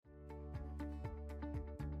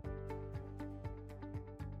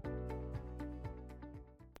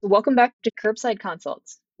Welcome back to Curbside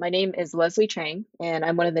Consults. My name is Leslie Chang, and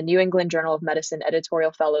I'm one of the New England Journal of Medicine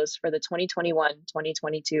editorial fellows for the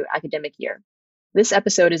 2021-2022 academic year. This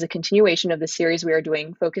episode is a continuation of the series we are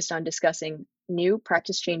doing focused on discussing new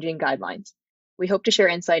practice-changing guidelines. We hope to share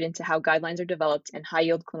insight into how guidelines are developed and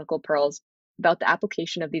high-yield clinical pearls about the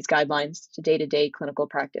application of these guidelines to day-to-day clinical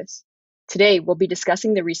practice. Today, we'll be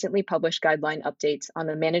discussing the recently published guideline updates on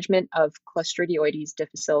the management of Clostridioides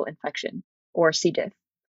difficile infection, or C. diff.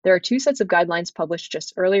 There are two sets of guidelines published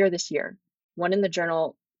just earlier this year, one in the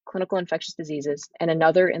journal Clinical Infectious Diseases and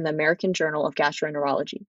another in the American Journal of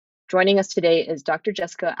Gastroenterology. Joining us today is Dr.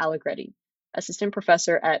 Jessica Allegretti, assistant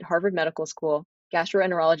professor at Harvard Medical School,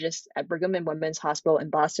 gastroenterologist at Brigham and Women's Hospital in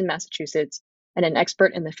Boston, Massachusetts, and an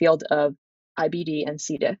expert in the field of IBD and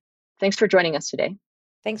C. diff. Thanks for joining us today.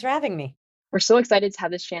 Thanks for having me. We're so excited to have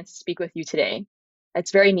this chance to speak with you today.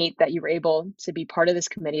 It's very neat that you were able to be part of this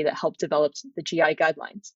committee that helped develop the GI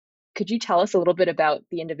guidelines. Could you tell us a little bit about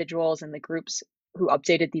the individuals and the groups who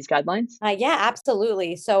updated these guidelines? Yeah,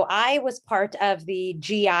 absolutely. So I was part of the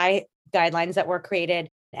GI guidelines that were created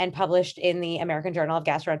and published in the American Journal of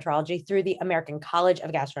Gastroenterology through the American College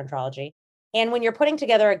of Gastroenterology. And when you're putting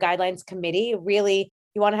together a guidelines committee, really,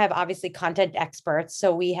 you want to have obviously content experts.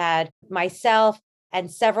 So we had myself and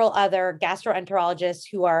several other gastroenterologists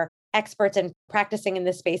who are experts in practicing in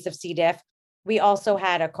the space of C. diff. We also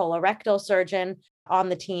had a colorectal surgeon on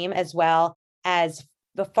the team, as well as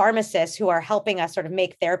the pharmacists who are helping us sort of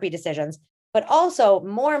make therapy decisions. But also,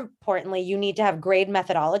 more importantly, you need to have grade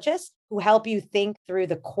methodologists who help you think through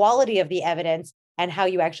the quality of the evidence and how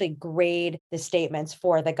you actually grade the statements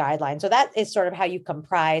for the guidelines. So that is sort of how you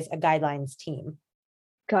comprise a guidelines team.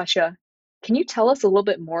 Gotcha. Can you tell us a little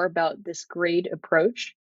bit more about this grade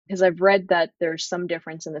approach? Because I've read that there's some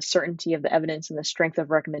difference in the certainty of the evidence and the strength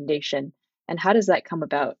of recommendation. And how does that come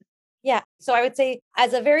about? Yeah. So I would say,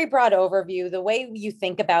 as a very broad overview, the way you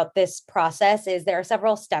think about this process is there are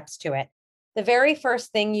several steps to it. The very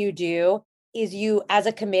first thing you do is you, as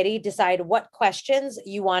a committee, decide what questions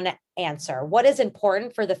you want to answer. What is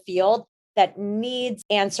important for the field that needs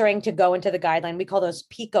answering to go into the guideline? We call those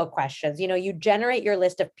PICO questions. You generate your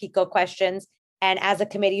list of PICO questions. And as a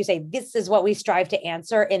committee, you say, this is what we strive to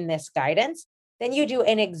answer in this guidance. Then you do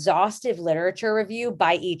an exhaustive literature review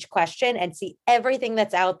by each question and see everything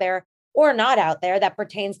that's out there or not out there that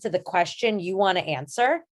pertains to the question you want to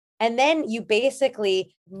answer. And then you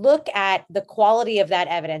basically look at the quality of that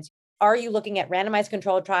evidence. Are you looking at randomized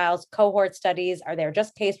controlled trials, cohort studies? Are there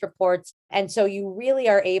just case reports? And so you really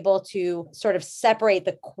are able to sort of separate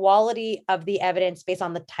the quality of the evidence based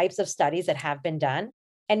on the types of studies that have been done.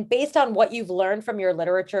 And based on what you've learned from your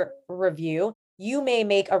literature review, you may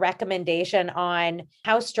make a recommendation on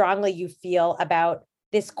how strongly you feel about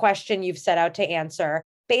this question you've set out to answer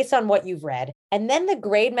based on what you've read. And then the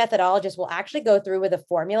grade methodologist will actually go through with a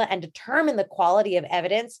formula and determine the quality of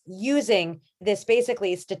evidence using this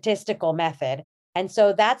basically statistical method. And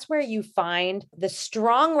so that's where you find the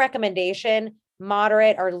strong recommendation,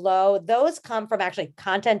 moderate or low. Those come from actually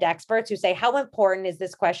content experts who say, how important is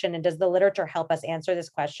this question? And does the literature help us answer this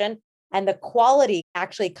question? And the quality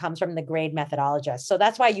actually comes from the grade methodologist. So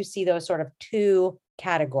that's why you see those sort of two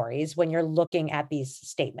categories when you're looking at these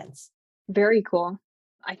statements. Very cool.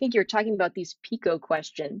 I think you're talking about these PICO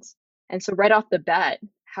questions. And so right off the bat,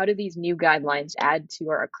 how do these new guidelines add to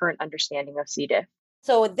our current understanding of C. diff?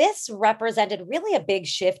 So this represented really a big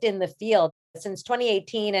shift in the field. Since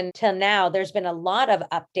 2018 until now, there's been a lot of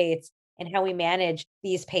updates in how we manage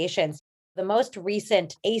these patients. The most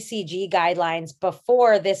recent ACG guidelines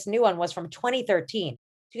before this new one was from 2013. So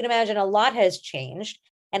you can imagine a lot has changed.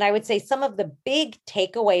 And I would say some of the big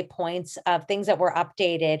takeaway points of things that were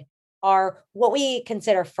updated are what we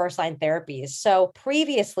consider first line therapies. So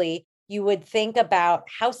previously, you would think about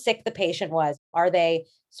how sick the patient was. Are they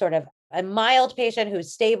sort of a mild patient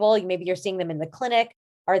who's stable? Maybe you're seeing them in the clinic.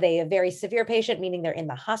 Are they a very severe patient, meaning they're in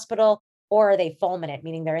the hospital? Or are they fulminant,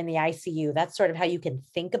 meaning they're in the ICU? That's sort of how you can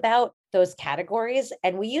think about those categories.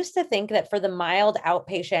 And we used to think that for the mild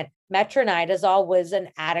outpatient, metronidazole was an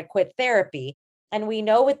adequate therapy. And we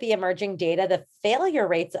know with the emerging data, the failure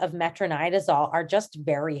rates of metronidazole are just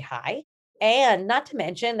very high. And not to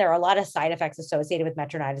mention, there are a lot of side effects associated with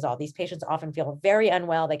metronidazole. These patients often feel very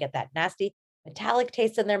unwell. They get that nasty metallic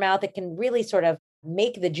taste in their mouth. It can really sort of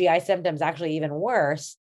make the GI symptoms actually even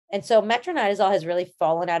worse. And so metronidazole has really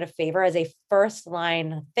fallen out of favor as a first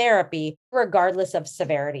line therapy, regardless of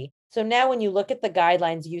severity. So now when you look at the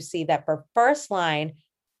guidelines, you see that for first line,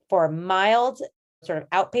 for mild sort of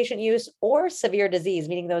outpatient use or severe disease,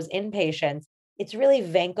 meaning those inpatients, it's really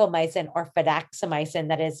vancomycin or fidaxomicin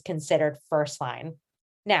that is considered first line.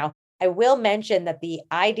 Now, I will mention that the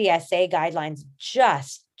IDSA guidelines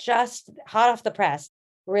just hot off the press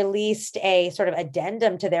released a sort of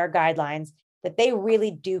addendum to their guidelines that they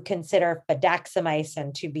really do consider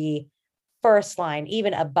fidaxomicin to be first line,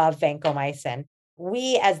 even above vancomycin.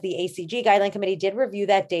 We, as the ACG guideline committee, did review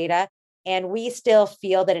that data, and we still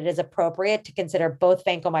feel that it is appropriate to consider both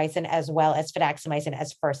vancomycin as well as fidaxomicin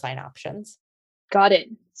as first line options. Got it.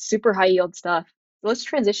 Super high yield stuff. Let's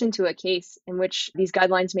transition to a case in which these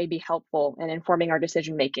guidelines may be helpful in informing our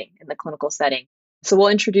decision making in the clinical setting. So we'll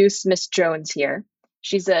introduce Miss Jones here.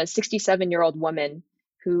 She's a 67-year-old woman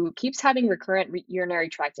who keeps having recurrent urinary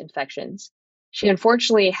tract infections. She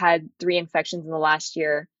unfortunately had 3 infections in the last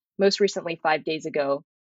year, most recently 5 days ago,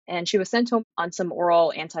 and she was sent home on some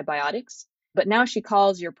oral antibiotics. But now she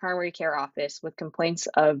calls your primary care office with complaints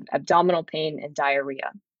of abdominal pain and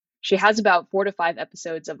diarrhea. She has about 4 to 5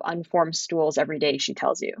 episodes of unformed stools every day, she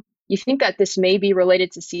tells you. You think that this may be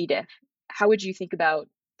related to C. diff. How would you think about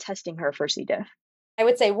testing her for C. diff? I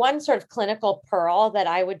would say one sort of clinical pearl that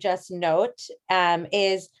I would just note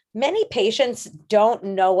is many patients don't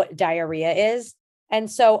know what diarrhea is. And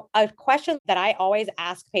so a question that I always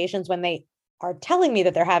ask patients when they are telling me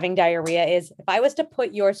that they're having diarrhea is, if I was to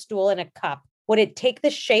put your stool in a cup, would it take the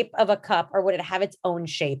shape of a cup or would it have its own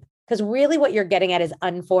shape? Because really what you're getting at is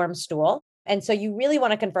unformed stool. And so you really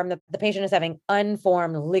want to confirm that the patient is having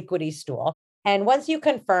unformed liquidy stool. And once you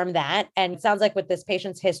confirm that, and it sounds like with this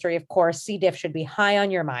patient's history, of course, C. diff should be high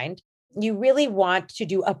on your mind, you really want to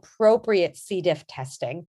do appropriate C. diff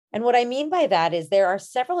testing. And what I mean by that is there are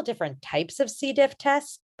several different types of C. diff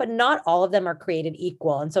tests, but not all of them are created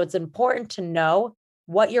equal. And so it's important to know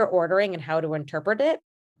what you're ordering and how to interpret it.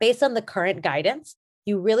 Based on the current guidance,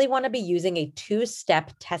 you really want to be using a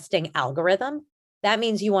 2-step testing algorithm. That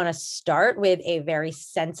means you want to start with a very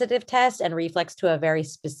sensitive test and reflex to a very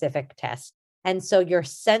specific test. And so your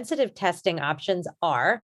sensitive testing options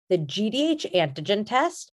are the GDH antigen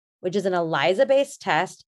test, which is an ELISA-based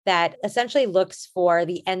test that essentially looks for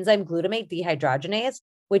the enzyme glutamate dehydrogenase,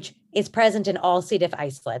 which is present in all C. diff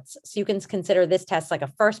isolates. So you can consider this test like a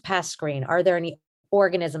first pass screen. Are there any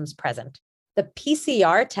organisms present? The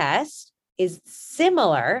PCR test is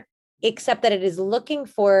similar, except that it is looking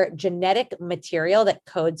for genetic material that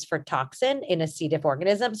codes for toxin in a C. diff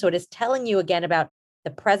organism. So it is telling you again about the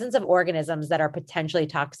presence of organisms that are potentially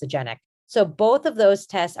toxigenic. So both of those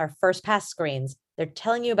tests are first pass screens. They're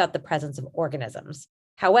telling you about the presence of organisms.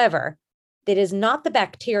 However, it is not the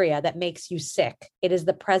bacteria that makes you sick. It is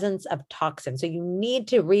the presence of toxin. So you need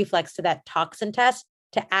to reflex to that toxin test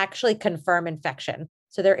to actually confirm infection.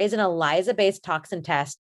 So there is an ELISA-based toxin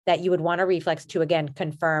test that you would want to reflex to, again,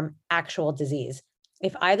 confirm actual disease.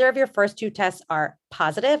 If either of your first 2 tests are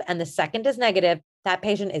positive and the second is negative, that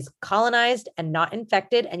patient is colonized and not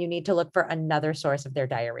infected, and you need to look for another source of their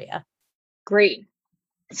diarrhea. Great.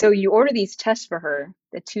 So you order these tests for her,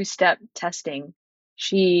 the 2-step testing.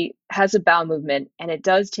 She has a bowel movement, and it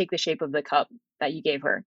does take the shape of the cup that you gave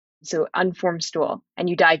her. So unformed stool, and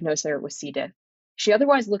you diagnose her with C. diff. She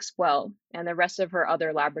otherwise looks well, and the rest of her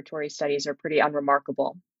other laboratory studies are pretty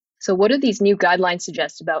unremarkable. So what do these new guidelines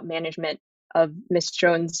suggest about management of Miss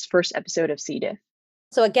Jones' first episode of C. diff?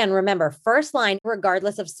 So again, remember, first line,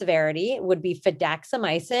 regardless of severity, would be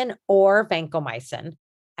fidaxomicin or vancomycin.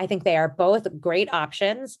 I think they are both great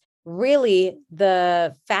options. Really,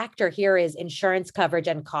 the factor here is insurance coverage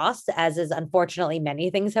and costs, as is unfortunately many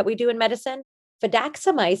things that we do in medicine.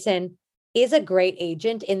 Fidaxomicin is a great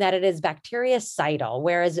agent in that it is bactericidal,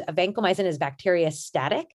 whereas vancomycin is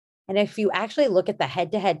bacteriostatic. And if you actually look at the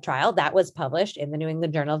head-to-head trial that was published in the New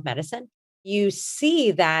England Journal of Medicine, you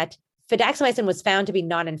see that fidaxomicin was found to be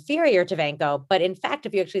non-inferior to vanco, but in fact,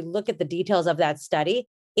 if you actually look at the details of that study,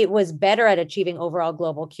 it was better at achieving overall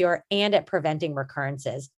global cure and at preventing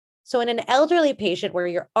recurrences. So in an elderly patient where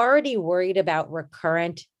you're already worried about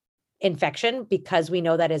recurrent infection, because we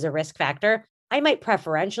know that is a risk factor, I might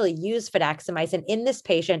preferentially use fidaxomicin in this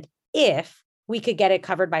patient if we could get it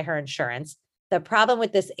covered by her insurance. The problem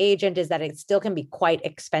with this agent is that it still can be quite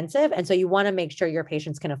expensive. And so you want to make sure your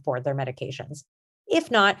patients can afford their medications. If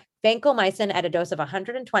not, vancomycin at a dose of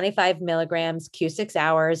 125 milligrams Q6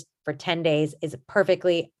 hours for 10 days is a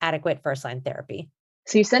perfectly adequate first-line therapy.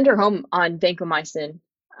 So you send her home on vancomycin.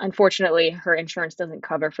 Unfortunately, her insurance doesn't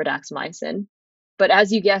cover fidaxomicin. But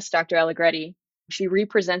as you guessed, Dr. Allegretti, she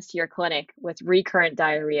represents to your clinic with recurrent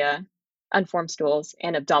diarrhea, unformed stools,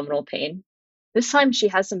 and abdominal pain. This time she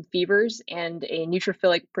has some fevers and a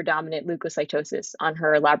neutrophilic predominant leukocytosis on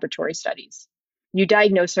her laboratory studies. You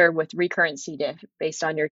diagnose her with recurrent C. diff based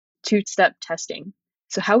on your 2-step testing.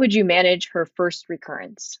 So how would you manage her first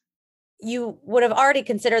recurrence? You would have already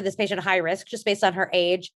considered this patient high risk just based on her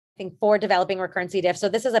age. think, for developing recurrent C. diff. So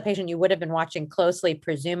this is a patient you would have been watching closely,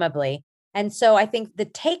 presumably. And so I think the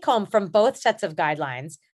take home from both sets of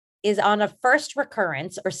guidelines is on a first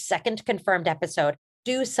recurrence or second confirmed episode,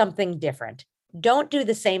 do something different. Don't do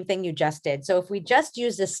the same thing you just did. So if we just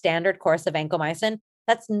use a standard course of vancomycin,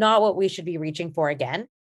 that's not what we should be reaching for again.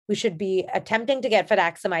 We should be attempting to get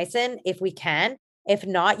fidaxomicin if we can. If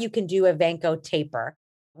not, you can do a vanco taper,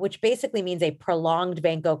 which basically means a prolonged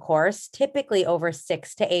vanco course, typically over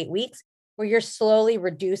 6 to 8 weeks, where you're slowly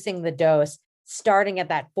reducing the dose, starting at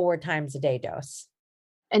that 4 times a day dose.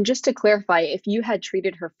 And just to clarify, if you had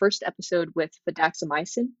treated her first episode with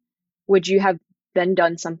fidaxomicin, would you have then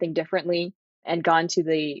done something differently and gone to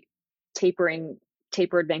the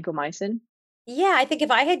tapered vancomycin? Yeah, I think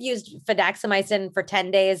if I had used fidaxomicin for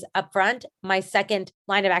 10 days upfront, my second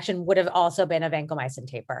line of action would have also been a vancomycin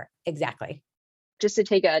taper. Exactly. Just to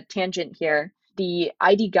take a tangent here, the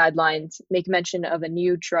ID guidelines make mention of a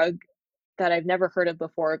new drug that I've never heard of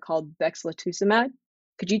before called bexlatuzumab.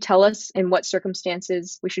 Could you tell us in what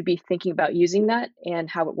circumstances we should be thinking about using that and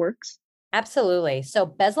how it works? Absolutely. So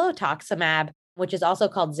bezlotoxumab, which is also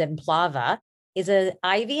called Zimplava, is an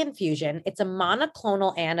IV infusion. It's a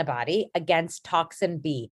monoclonal antibody against toxin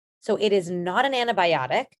B. So it is not an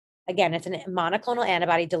antibiotic. Again, it's a monoclonal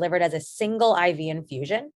antibody delivered as a single IV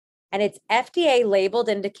infusion. And its FDA labeled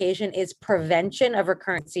indication is prevention of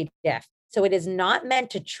recurrent C. diff. So it is not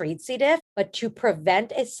meant to treat C. diff, but to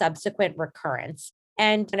prevent a subsequent recurrence.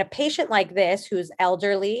 And in a patient like this, who's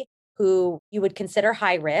elderly, who you would consider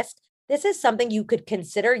high risk, this is something you could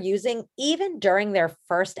consider using even during their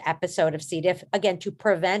first episode of C. diff, again, to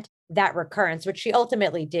prevent that recurrence, which she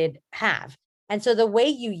ultimately did have. And so the way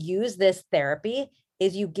you use this therapy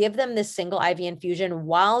is you give them this single IV infusion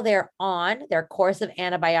while they're on their course of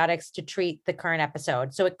antibiotics to treat the current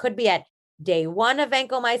episode. So it could be at day 1 of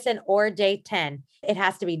vancomycin or day 10. It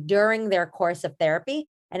has to be during their course of therapy.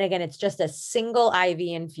 And again, it's just a single IV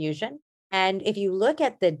infusion. And if you look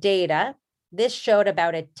at the data, this showed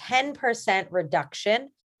about a 10% reduction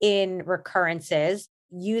in recurrences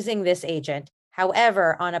using this agent.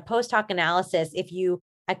 However, on a post hoc analysis, if you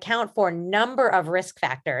account for number of risk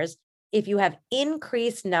factors, if you have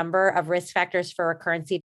increased number of risk factors for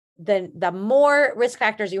recurrency, then the more risk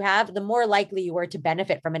factors you have, the more likely you were to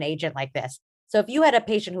benefit from an agent like this. So if you had a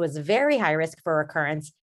patient who was very high risk for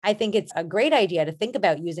recurrence, I think it's a great idea to think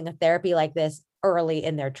about using a therapy like this early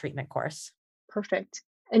in their treatment course. Perfect.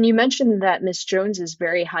 And you mentioned that Miss Jones is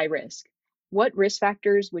very high risk. What risk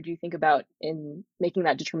factors would you think about in making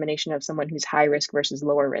that determination of someone who's high risk versus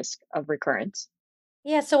lower risk of recurrence?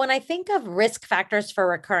 Yeah, so when I think of risk factors for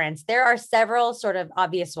recurrence, there are several sort of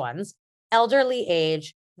obvious ones. Elderly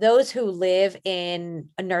age, those who live in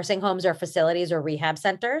nursing homes or facilities or rehab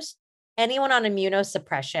centers, anyone on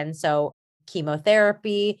immunosuppression, so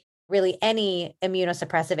chemotherapy, really any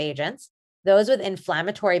immunosuppressive agents. Those with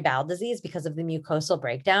inflammatory bowel disease because of the mucosal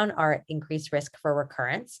breakdown are at increased risk for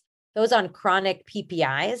recurrence. Those on chronic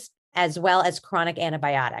PPIs, as well as chronic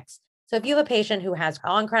antibiotics. So if you have a patient who has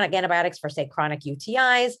on chronic antibiotics for, say, chronic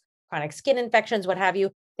UTIs, chronic skin infections, what have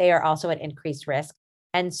you, they are also at increased risk.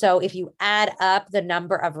 And so if you add up the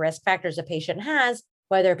number of risk factors a patient has,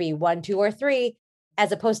 whether it be 1, 2, or 3,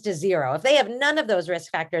 as opposed to 0, if they have none of those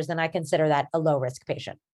risk factors, then I consider that a low risk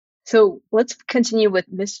patient. So let's continue with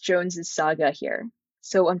Miss Jones's saga here.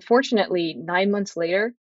 So unfortunately, 9 months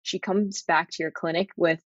later, she comes back to your clinic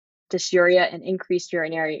with dysuria and increased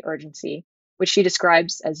urinary urgency, which she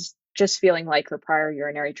describes as just feeling like her prior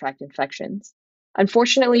urinary tract infections.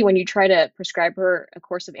 Unfortunately, when you try to prescribe her a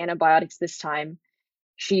course of antibiotics this time,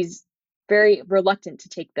 she's very reluctant to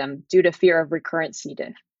take them due to fear of recurrent C.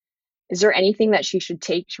 diff. Is there anything that she should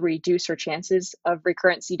take to reduce her chances of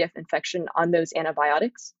recurrent C. diff infection on those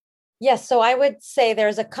antibiotics? Yes, so I would say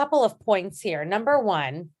there's a couple of points here. Number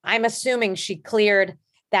one, I'm assuming she cleared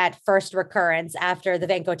that first recurrence after the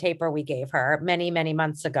vanco taper we gave her many, many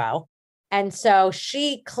months ago. And so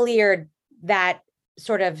she cleared that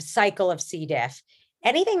sort of cycle of C. diff.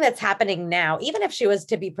 Anything that's happening now, even if she was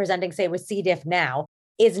to be presenting, say, with C. diff now,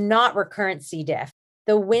 is not recurrent C. diff.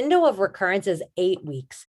 The window of recurrence is 8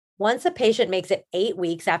 weeks. Once a patient makes it 8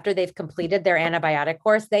 weeks after they've completed their antibiotic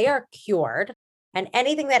course, they are cured. And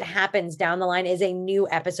anything that happens down the line is a new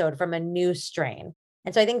episode from a new strain.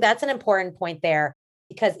 And so I think that's an important point there,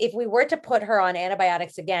 because if we were to put her on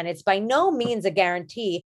antibiotics again, it's by no means a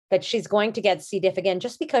guarantee that she's going to get C. diff again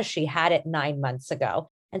just because she had it 9 months ago.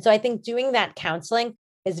 And so I think doing that counseling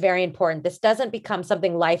is very important. This doesn't become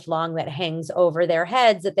something lifelong that hangs over their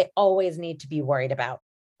heads that they always need to be worried about.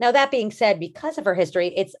 Now, that being said, because of her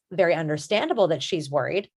history, it's very understandable that she's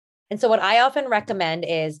worried. And so what I often recommend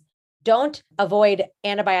is Don't avoid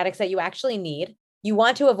antibiotics that you actually need. You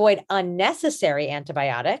want to avoid unnecessary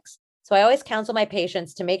antibiotics. So I always counsel my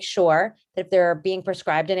patients to make sure that if they're being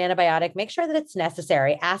prescribed an antibiotic, make sure that it's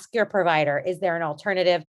necessary. Ask your provider, is there an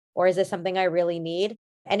alternative or is this something I really need?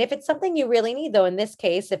 And if it's something you really need, though, in this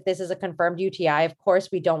case, if this is a confirmed UTI, of course,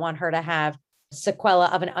 we don't want her to have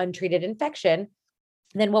sequela of an untreated infection.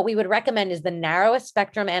 Then what we would recommend is the narrowest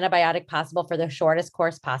spectrum antibiotic possible for the shortest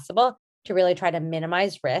course possible to really try to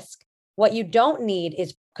minimize risk. What you don't need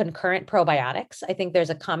is concurrent probiotics. I think there's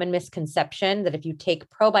a common misconception that if you take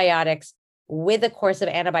probiotics with a course of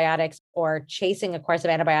antibiotics or chasing a course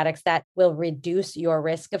of antibiotics, that will reduce your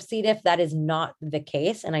risk of C. diff. That is not the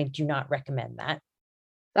case, and I do not recommend that.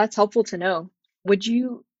 That's helpful to know. Would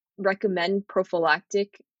you recommend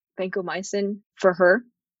prophylactic vancomycin for her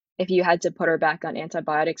if you had to put her back on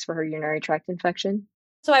antibiotics for her urinary tract infection?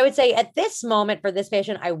 So I would say at this moment for this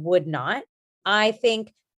patient, I would not. I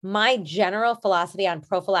think my general philosophy on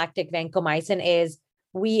prophylactic vancomycin is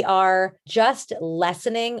we are just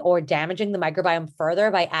lessening or damaging the microbiome further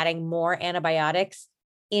by adding more antibiotics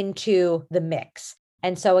into the mix.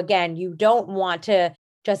 And so again, you don't want to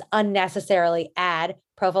just unnecessarily add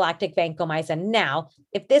prophylactic vancomycin. Now,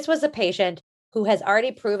 if this was a patient who has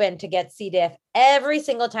already proven to get C. diff every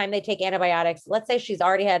single time they take antibiotics, let's say she's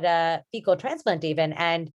already had a fecal transplant even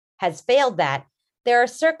and has failed that, there are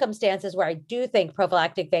circumstances where I do think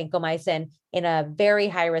prophylactic vancomycin in a very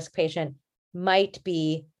high-risk patient might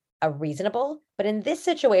be a reasonable. But in this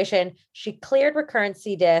situation, she cleared recurrent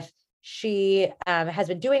C. diff. She has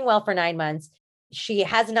been doing well for 9 months. She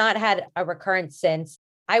has not had a recurrence since.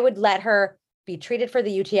 I would let her be treated for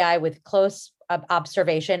the UTI with close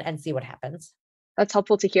observation and see what happens. That's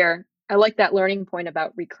helpful to hear. I like that learning point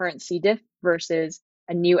about recurrent C. diff versus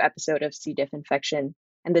a new episode of C. diff infection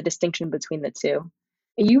and the distinction between the two.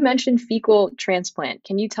 You mentioned fecal transplant.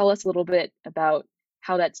 Can you tell us a little bit about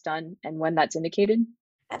how that's done and when that's indicated?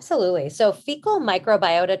 Absolutely. So fecal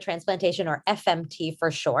microbiota transplantation, or FMT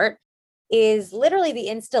for short, is literally the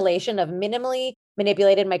installation of minimally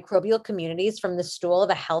manipulated microbial communities from the stool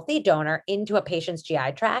of a healthy donor into a patient's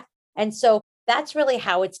GI tract. And so that's really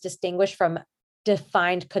how it's distinguished from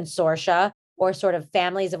defined consortia or sort of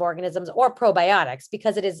families of organisms or probiotics,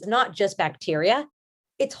 because it is not just bacteria,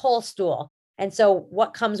 it's whole stool. And so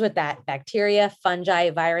what comes with that? Bacteria,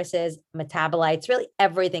 fungi, viruses, metabolites, really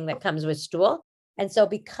everything that comes with stool. And so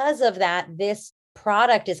because of that, this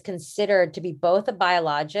product is considered to be both a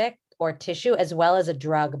biologic or tissue as well as a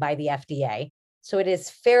drug by the FDA. So it is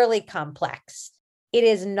fairly complex. It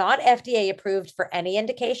is not FDA approved for any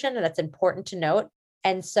indication, and that's important to note.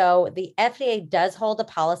 And so the FDA does hold a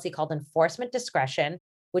policy called enforcement discretion,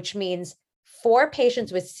 which means for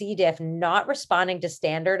patients with C. diff not responding to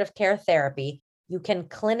standard of care therapy, you can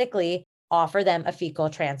clinically offer them a fecal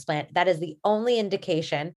transplant. That is the only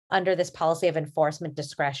indication under this policy of enforcement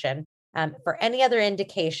discretion. For any other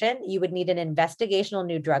indication, you would need an investigational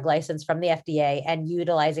new drug license from the FDA and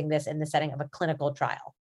utilizing this in the setting of a clinical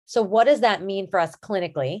trial. So what does that mean for us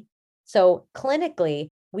clinically? So clinically,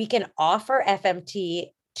 we can offer FMT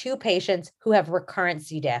to patients who have recurrent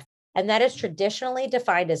C. diff. And that is traditionally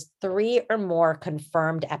defined as 3 or more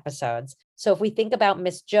confirmed episodes. So if we think about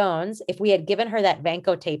Miss Jones, if we had given her that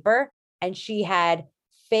Vanco taper and she had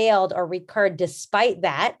failed or recurred despite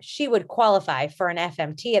that, she would qualify for an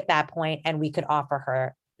FMT at that point, and we could offer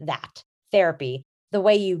her that therapy. The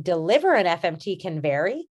way you deliver an FMT can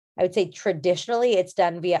vary. I would say traditionally it's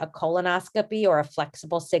done via a colonoscopy or a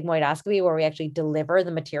flexible sigmoidoscopy where we actually deliver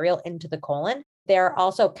the material into the colon. There are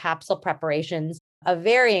also capsule preparations of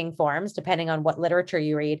varying forms, depending on what literature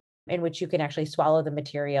you read, in which you can actually swallow the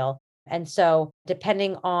material. And so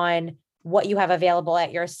depending on what you have available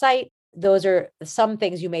at your site, those are some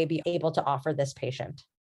things you may be able to offer this patient.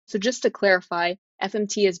 So just to clarify,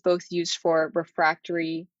 FMT is both used for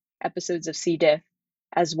refractory episodes of C. diff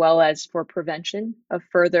as well as for prevention of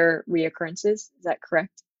further reoccurrences. Is that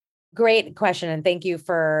correct? Great question. And thank you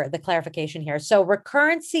for the clarification here. So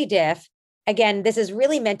recurrent C. diff, again, this is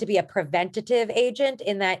really meant to be a preventative agent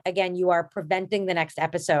in that, again, you are preventing the next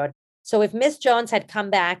episode. So if Miss Jones had come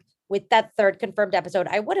back with that 3rd confirmed episode,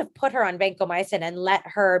 I would have put her on vancomycin and let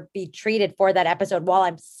her be treated for that episode while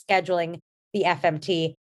I'm scheduling the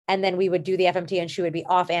FMT. And then we would do the FMT and she would be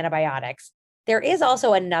off antibiotics. There is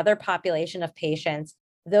also another population of patients,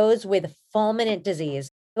 those with fulminant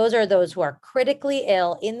disease. Those are those who are critically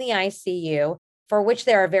ill in the ICU, for which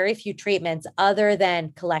there are very few treatments other than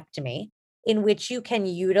colectomy, in which you can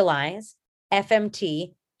utilize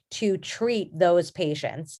FMT to treat those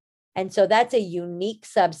patients. And so that's a unique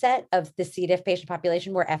subset of the C. diff patient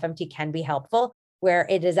population where FMT can be helpful, where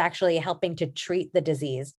it is actually helping to treat the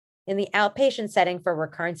disease. In the outpatient setting for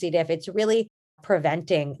recurrent C. diff, it's really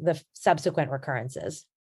preventing the subsequent recurrences.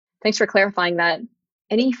 Thanks for clarifying that.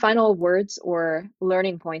 Any final words or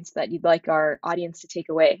learning points that you'd like our audience to take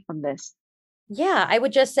away from this? Yeah, I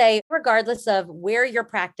would just say, regardless of where you're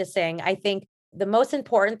practicing, I think the most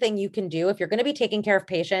important thing you can do if you're going to be taking care of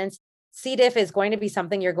patients, C. diff is going to be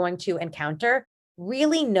something you're going to encounter.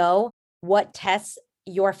 Really know what tests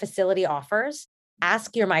your facility offers.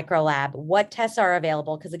 Ask your microlab what tests are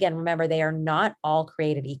available. Because again, remember, they are not all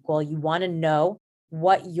created equal. You want to know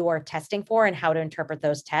what you're testing for and how to interpret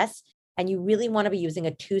those tests. And you really want to be using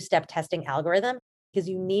a two-step testing algorithm because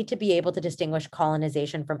you need to be able to distinguish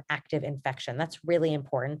colonization from active infection. That's really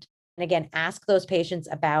important. And again, ask those patients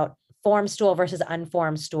about formed stool versus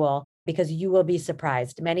unformed stool because you will be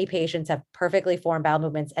surprised. Many patients have perfectly formed bowel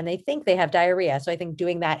movements and they think they have diarrhea. So I think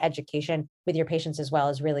doing that education with your patients as well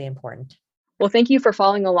is really important. Well, thank you for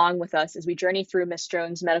following along with us as we journey through Ms.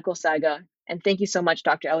 Strone's medical saga. And thank you so much,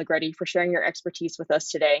 Dr. Allegretti, for sharing your expertise with us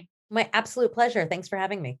today. My absolute pleasure. Thanks for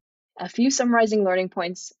having me. A few summarizing learning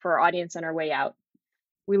points for our audience on our way out.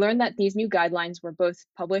 We learned that these new guidelines were both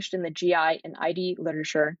published in the GI and ID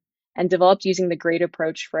literature and developed using the GRADE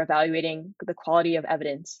approach for evaluating the quality of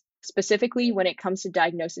evidence. Specifically, when it comes to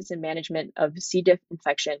diagnosis and management of C. diff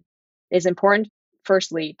infection, it is important,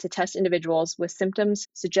 firstly, to test individuals with symptoms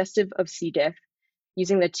suggestive of C. diff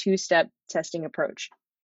using the two-step testing approach.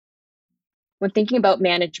 When thinking about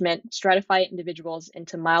management, stratify individuals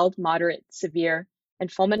into mild, moderate, severe, and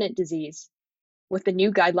fulminant disease, with the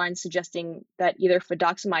new guidelines suggesting that either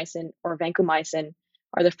fidaxomicin or vancomycin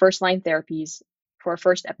are the first-line therapies for a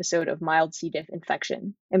first episode of mild C. diff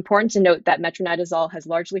infection. Important to note that metronidazole has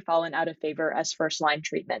largely fallen out of favor as first-line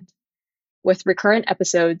treatment. With recurrent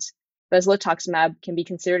episodes, bezlotoxumab can be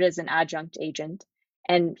considered as an adjunct agent,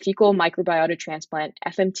 and fecal microbiota transplant,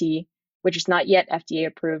 FMT, which is not yet FDA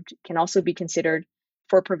approved, can also be considered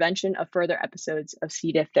for prevention of further episodes of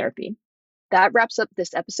C. diff therapy. That wraps up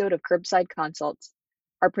this episode of Curbside Consults.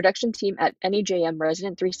 Our production team at NEJM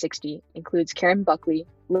Resident 360 includes Karen Buckley,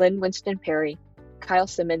 Lynn Winston Perry, Kyle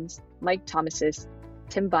Simmons, Mike Thomasis,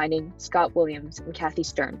 Tim Vining, Scott Williams, and Kathy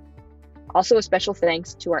Stern. Also a special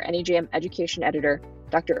thanks to our NEJM Education Editor,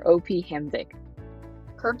 Dr. O.P. Hamvik.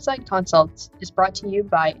 Curbside Consults is brought to you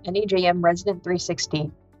by NEJM Resident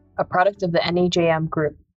 360, a product of the NEJM Group.